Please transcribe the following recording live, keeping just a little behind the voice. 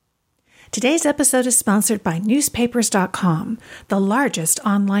Today's episode is sponsored by Newspapers.com, the largest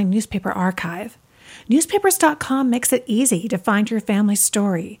online newspaper archive. Newspapers.com makes it easy to find your family's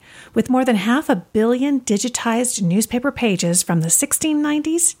story, with more than 500 million digitized newspaper pages from the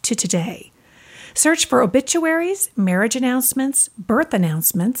 1690s to today. Search for obituaries, marriage announcements, birth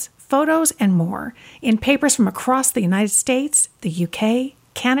announcements, photos, and more in papers from across the United States, the UK,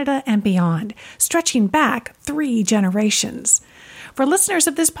 Canada, and beyond, stretching back 3 generations. For listeners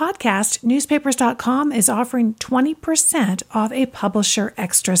of this podcast, Newspapers.com is offering 20% off a Publisher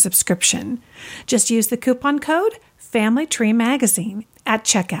Extra subscription. Just use the coupon code FamilyTreeMagazine at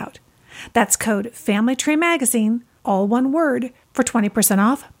checkout. That's code FamilyTreeMagazine, all one word, for 20%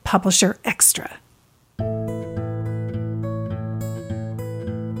 off Publisher Extra.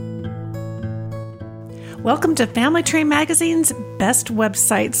 Welcome to Family Tree Magazine's Best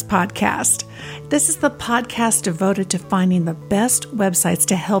Websites podcast. This is the podcast devoted to finding the best websites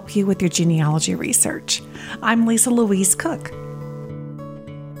to help you with your genealogy research. I'm Lisa Louise Cook.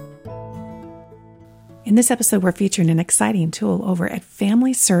 In this episode, we're featuring an exciting tool over at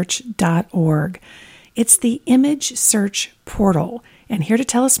FamilySearch.org. It's the image search portal, and here to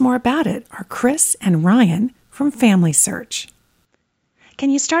tell us more about it are Chris and Ryan from FamilySearch. Can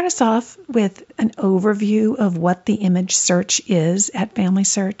you start us off with an overview of what the image search is at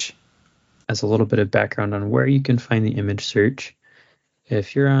FamilySearch? As a little bit of background on where you can find the image search,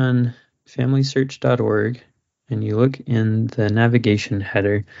 if you're on FamilySearch.org and you look in the navigation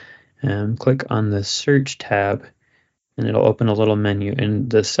header, click on the search tab and it'll open a little menu. And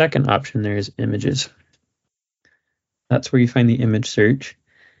the second option there is images. That's where you find the image search.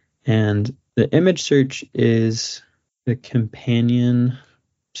 And the image search is the companion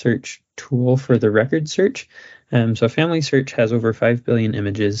search tool for the record search. So FamilySearch has over 5 billion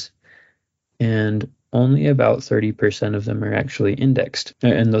images, and only about 30% of them are actually indexed.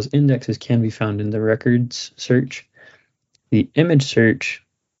 And those indexes can be found in the records search. The image search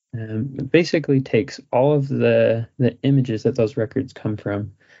basically takes all of the images that those records come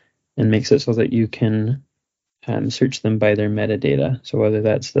from and makes it so that you can search them by their metadata. So whether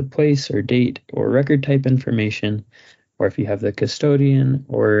that's the place or date or record type information, or if you have the custodian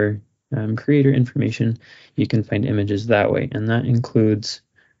or creator information, you can find images that way. And that includes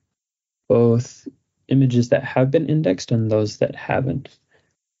both images that have been indexed and those that haven't.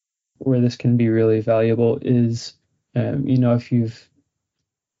 Where this can be really valuable is, if you've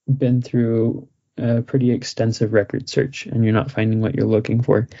been through a pretty extensive record search and you're not finding what you're looking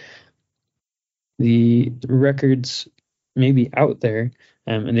for, the records may be out there,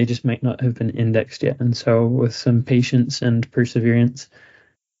 and they just might not have been indexed yet. And so with some patience and perseverance,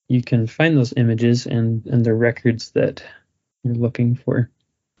 you can find those images and the records that you're looking for.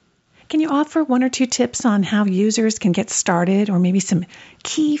 Can you offer 1 or 2 tips on how users can get started, or maybe some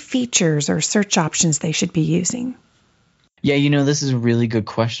key features or search options they should be using? Yeah, this is a really good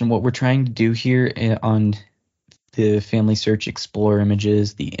question. What we're trying to do here on the FamilySearch Explorer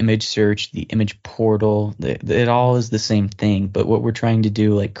images, the image search, the image portal, it all is the same thing. But what we're trying to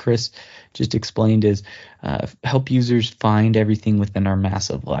do, like Chris just explained, is help users find everything within our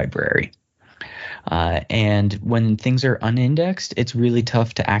massive library. And when things are unindexed, it's really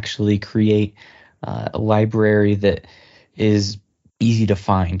tough to actually create a library that is easy to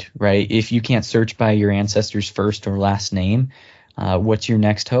find, right? If you can't search by your ancestor's first or last name, what's your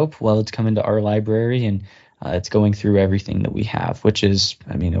next hope? Well, it's coming to our library and it's going through everything that we have, which is,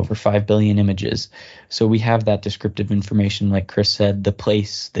 over 5 billion images. So we have that descriptive information, like Chris said, the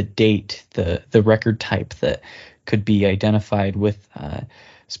place, the date, the record type that could be identified with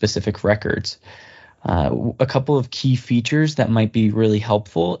specific records. A couple of key features that might be really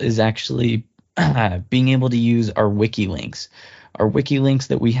helpful is actually being able to use our wiki links. Our wiki links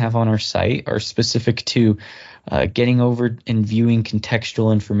that we have on our site are specific to getting over and viewing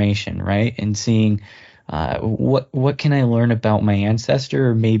contextual information, right? And seeing what can I learn about my ancestor,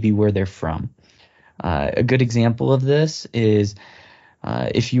 or maybe where they're from. A good example of this is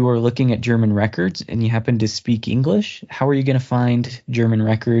if you are looking at German records and you happen to speak English, how are you going to find German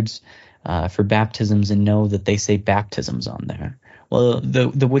records for baptisms and know that they say baptisms on there? Well,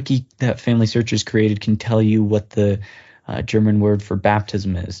 the wiki that FamilySearch has created can tell you what the German word for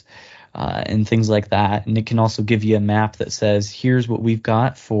baptism is, and things like that. And it can also give you a map that says, here's what we've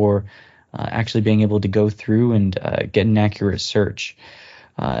got for actually being able to go through and get an accurate search.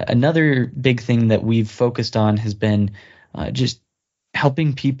 Another big thing that we've focused on has been just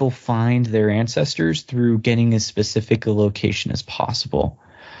helping people find their ancestors through getting as specific a location as possible.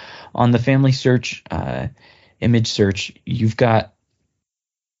 On the FamilySearch image search, you've got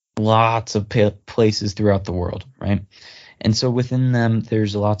lots of places throughout the world, right? And so within them,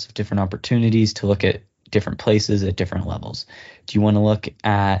 there's lots of different opportunities to look at different places at different levels. Do you want to look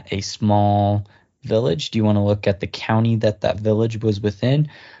at a small village? Do you want to look at the county that village was within?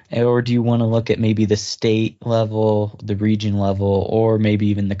 Or do you want to look at maybe the state level, the region level, or maybe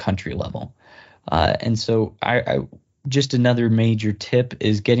even the country level? And so I just another major tip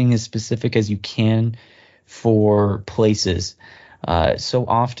is getting as specific as you can for places. So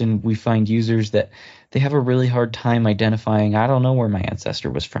often we find users that they have a really hard time identifying, I don't know where my ancestor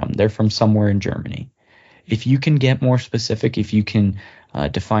was from. They're from somewhere in Germany. If you can get more specific, if you can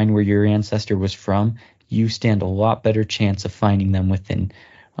define where your ancestor was from, you stand a lot better chance of finding them within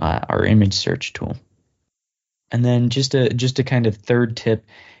our image search tool. And then just a kind of third tip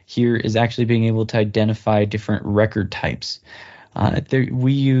here is actually being able to identify different record types.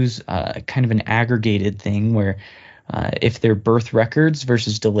 We use kind of an aggregated thing where if they're birth records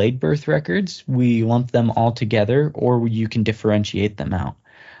versus delayed birth records, we lump them all together, or you can differentiate them out.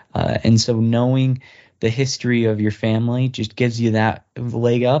 And so knowing the history of your family just gives you that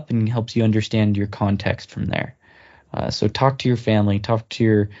leg up and helps you understand your context from there. So talk to your family, talk to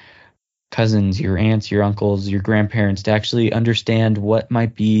your cousins, your aunts, your uncles, your grandparents to actually understand what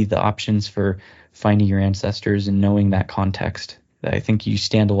might be the options for finding your ancestors and knowing that context. I think you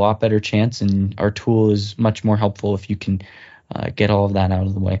stand a lot better chance, and our tool is much more helpful if you can get all of that out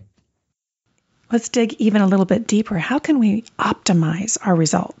of the way. Let's dig even a little bit deeper. How can we optimize our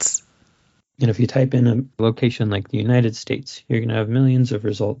results? And if you type in a location like the United States, you're going to have millions of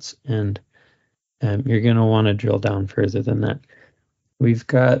results, and you're going to want to drill down further than that. We've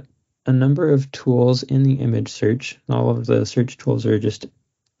got a number of tools in the image search. All of the search tools are just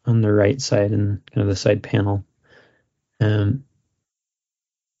on the right side and kind of the side panel.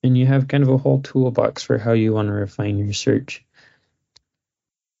 And you have kind of a whole toolbox for how you want to refine your search.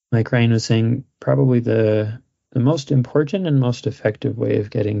 Like Ryan was saying, probably the most important and most effective way of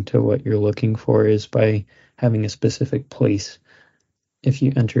getting to what you're looking for is by having a specific place. If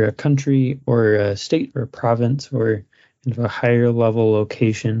you enter a country or a state or a province or kind of a higher level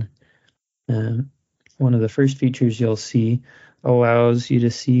location, one of the first features you'll see allows you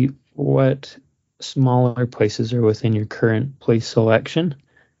to see what smaller places are within your current place selection,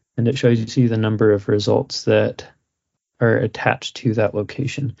 and it shows you the number of results that are attached to that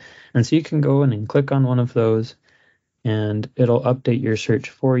location. And so you can go in and click on one of those, and it'll update your search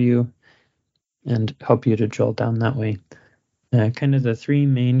for you and help you to drill down that way. Kind of the three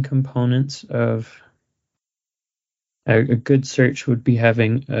main components of a good search would be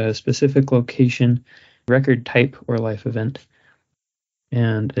having a specific location, record type or life event,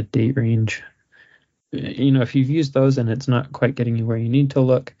 and a date range. If you've used those and it's not quite getting you where you need to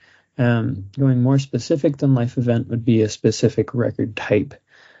look, going more specific than life event would be a specific record type.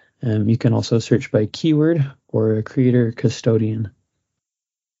 You can also search by keyword or a creator custodian.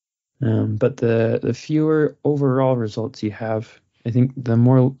 But the fewer overall results you have, I think the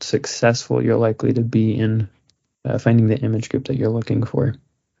more successful you're likely to be in finding the image group that you're looking for.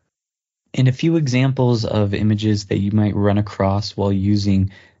 And a few examples of images that you might run across while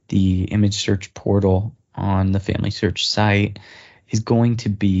using the image search portal on the FamilySearch site is going to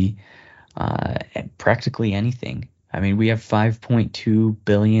be practically anything. I mean, we have 5.2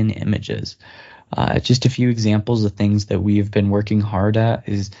 billion images. Just a few examples of things that we have been working hard at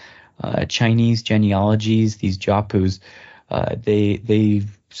is Chinese genealogies, these Japus. They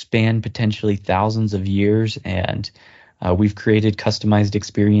span potentially thousands of years, and we've created customized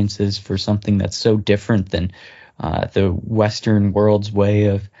experiences for something that's so different than the Western world's way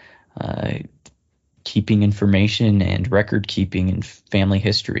of keeping information and record keeping in family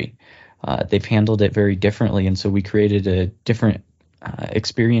history. They've handled it very differently, and so we created a different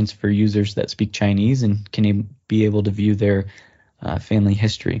experience for users that speak Chinese and can be able to view their family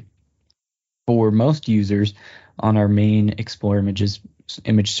history. For most users on our main Explore Images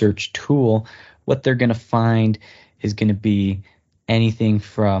image search tool, what they're going to find is going to be anything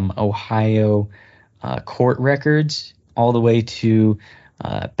from Ohio court records all the way to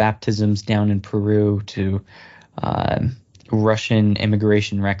baptisms down in Peru to Russian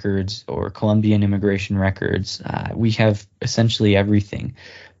immigration records or Colombian immigration records. We have essentially everything.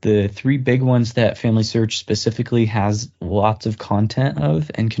 The three big ones that FamilySearch specifically has lots of content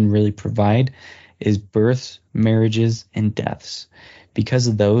of and can really provide is births, marriages, and deaths. Because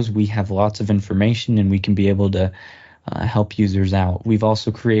of those, we have lots of information and we can be able to help users out. We've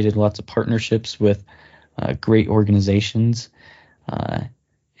also created lots of partnerships with great organizations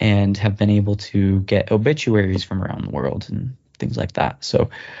and have been able to get obituaries from around the world and things like that.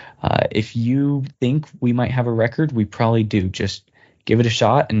 So if you think we might have a record, we probably do. Just give it a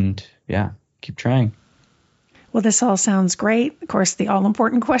shot and keep trying. Well, this all sounds great. Of course, the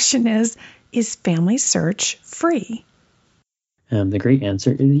all-important question is FamilySearch free? The great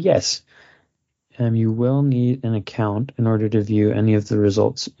answer is yes. You will need an account in order to view any of the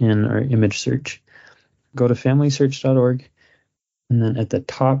results in our image search. Go to FamilySearch.org, and then at the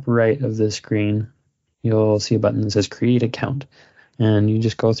top right of the screen, you'll see a button that says Create Account. And you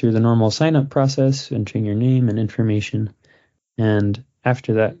just go through the normal sign-up process, entering your name and information. And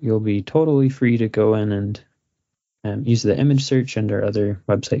after that, you'll be totally free to go in and use the image search and our other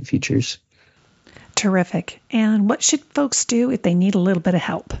website features. Terrific. And what should folks do if they need a little bit of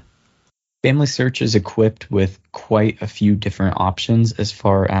help? FamilySearch is equipped with quite a few different options as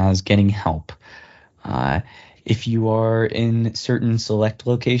far as getting help. If you are in certain select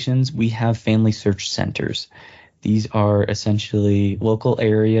locations, we have FamilySearch centers. These are essentially local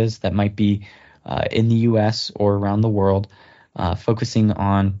areas that might be in the U.S. or around the world, focusing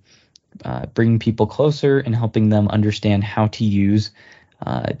on bringing people closer and helping them understand how to use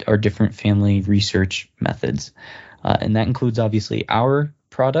our different family research methods. And that includes obviously our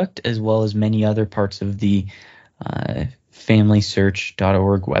product as well as many other parts of the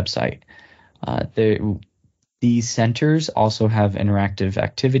FamilySearch.org website. These centers also have interactive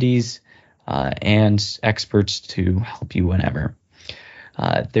activities and experts to help you whenever.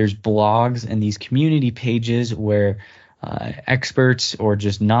 There's blogs and these community pages where experts or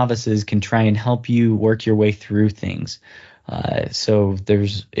just novices can try and help you work your way through things. So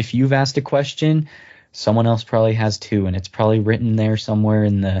if you've asked a question, someone else probably has too, and it's probably written there somewhere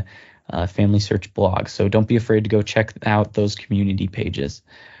in the FamilySearch blog. So don't be afraid to go check out those community pages.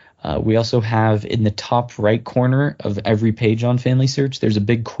 We also have in the top right corner of every page on FamilySearch, there's a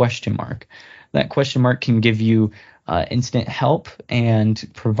big question mark. That question mark can give you instant help and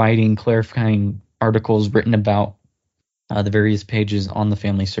providing clarifying articles written about the various pages on the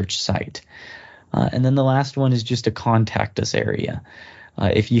FamilySearch site. And then the last one is just a contact us area.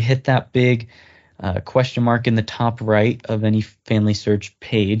 If you hit that big question mark in the top right of any FamilySearch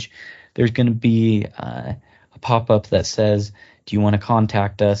page, there's going to be a pop-up that says, do you want to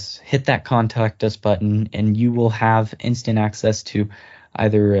contact us? Hit that contact us button and you will have instant access to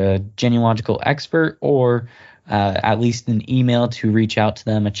either a genealogical expert or at least an email to reach out to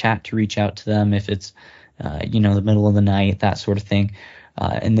them, a chat to reach out to them if it's the middle of the night, that sort of thing.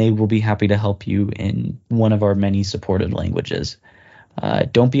 And they will be happy to help you in one of our many supported languages.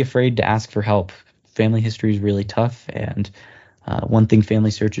 Don't be afraid to ask for help. Family history is really tough, and one thing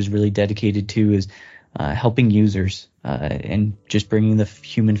FamilySearch is really dedicated to is helping users and just bringing the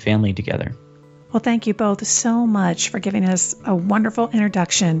human family together. Well, thank you both so much for giving us a wonderful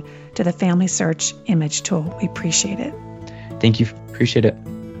introduction to the FamilySearch image tool. We appreciate it. Thank you. Appreciate it.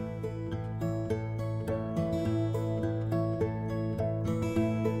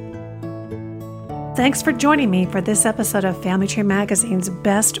 Thanks for joining me for this episode of Family Tree Magazine's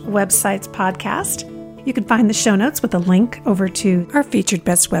Best Websites podcast. You can find the show notes with a link over to our featured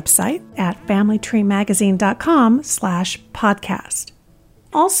best website at familytreemagazine.com/podcast.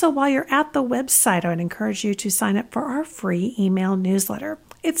 Also, while you're at the website, I would encourage you to sign up for our free email newsletter.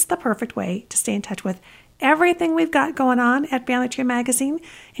 It's the perfect way to stay in touch with everything we've got going on at Family Tree Magazine,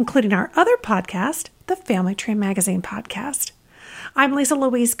 including our other podcast, the Family Tree Magazine Podcast. I'm Lisa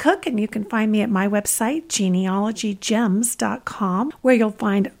Louise Cook, and you can find me at my website, genealogygems.com, where you'll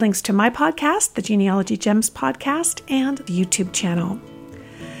find links to my podcast, the Genealogy Gems podcast, and the YouTube channel.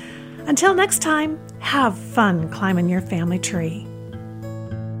 Until next time, have fun climbing your family tree.